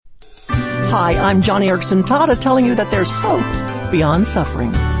Hi, I'm Johnny Erickson Tada telling you that there's hope beyond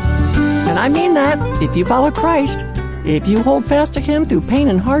suffering. And I mean that if you follow Christ, if you hold fast to Him through pain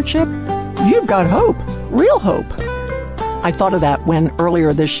and hardship, you've got hope, real hope. I thought of that when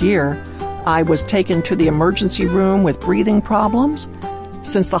earlier this year I was taken to the emergency room with breathing problems.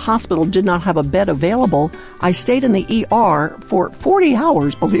 Since the hospital did not have a bed available, I stayed in the ER for 40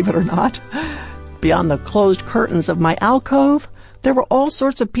 hours, believe it or not. Beyond the closed curtains of my alcove, there were all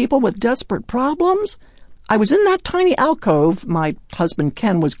sorts of people with desperate problems. I was in that tiny alcove. My husband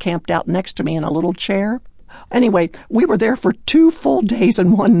Ken was camped out next to me in a little chair. Anyway, we were there for 2 full days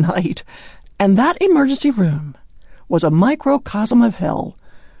and 1 night. And that emergency room was a microcosm of hell.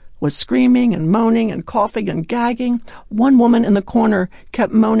 Was screaming and moaning and coughing and gagging. One woman in the corner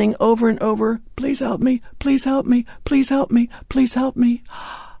kept moaning over and over, "Please help me, please help me, please help me, please help me."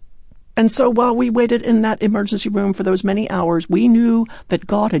 And so while we waited in that emergency room for those many hours, we knew that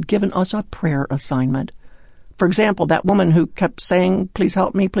God had given us a prayer assignment. For example, that woman who kept saying, "Please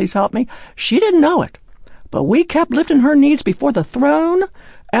help me, she didn't know it. But we kept lifting her needs before the throne,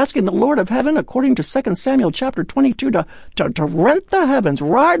 asking the Lord of heaven, according to 2 Samuel chapter 22, to rent the heavens,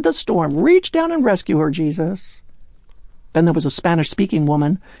 ride the storm, reach down and rescue her, Jesus. Then there was a Spanish-speaking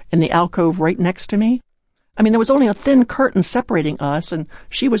woman in the alcove right next to me. I mean, there was only a thin curtain separating us, and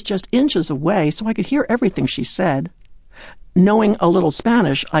she was just inches away, so I could hear everything she said. Knowing a little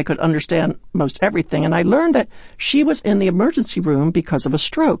Spanish, I could understand most everything, and I learned that she was in the emergency room because of a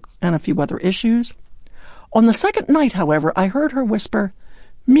stroke and a few other issues. On the second night, however, I heard her whisper,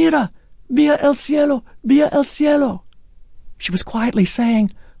 "Mira, via el cielo, via el cielo." She was quietly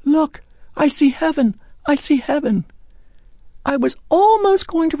saying, "Look, I see heaven, I see heaven." I was almost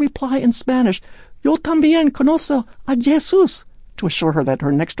going to reply in Spanish, "Yo también conozco a Jesús," to assure her that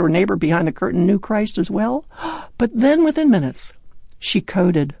her next-door neighbor behind the curtain knew Christ as well. But then within minutes, she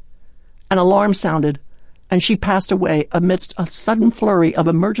coded. An alarm sounded, and she passed away amidst a sudden flurry of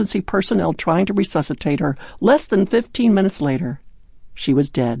emergency personnel trying to resuscitate her. Less than 15 minutes later, she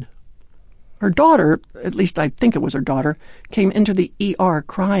was dead. Her daughter, at least I think it was her daughter, came into the ER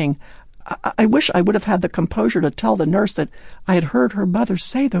crying. I wish I would have had the composure to tell the nurse that I had heard her mother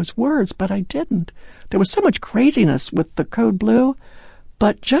say those words, but I didn't. There was so much craziness with the code blue.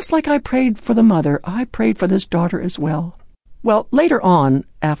 But just like I prayed for the mother, I prayed for this daughter as well. Well, later on,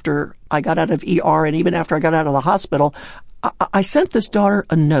 after I got out of ER and even after I got out of the hospital, I sent this daughter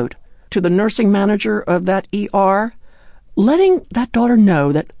a note to the nursing manager of that ER, letting that daughter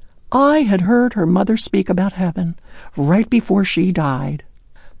know that I had heard her mother speak about heaven right before she died.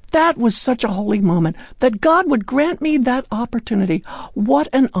 That was such a holy moment, that God would grant me that opportunity. What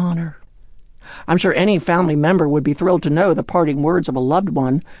an honor. I'm sure any family member would be thrilled to know the parting words of a loved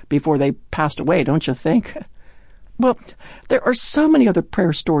one before they passed away, don't you think? Well, there are so many other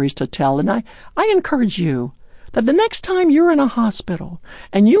prayer stories to tell, and I encourage you that the next time you're in a hospital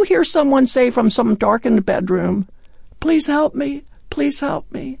and you hear someone say from some darkened bedroom, "Please help me, please help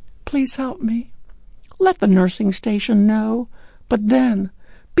me, please help me," let the nursing station know, but then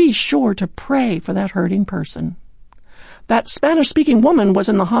be sure to pray for that hurting person. That Spanish-speaking woman was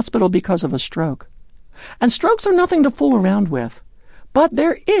in the hospital because of a stroke. And strokes are nothing to fool around with. But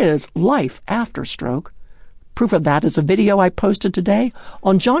there is life after stroke. Proof of that is a video I posted today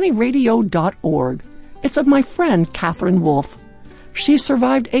on johnnyradio.org. It's of my friend Catherine Wolf. She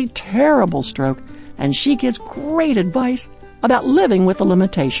survived a terrible stroke, and she gives great advice about living with the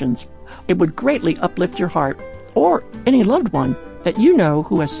limitations. It would greatly uplift your heart, or any loved one that you know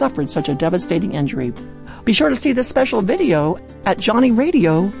who has suffered such a devastating injury. Be sure to see this special video at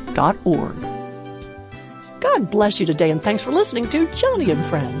johnnyradio.org. God bless you today, and thanks for listening to Johnny and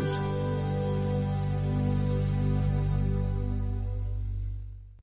Friends.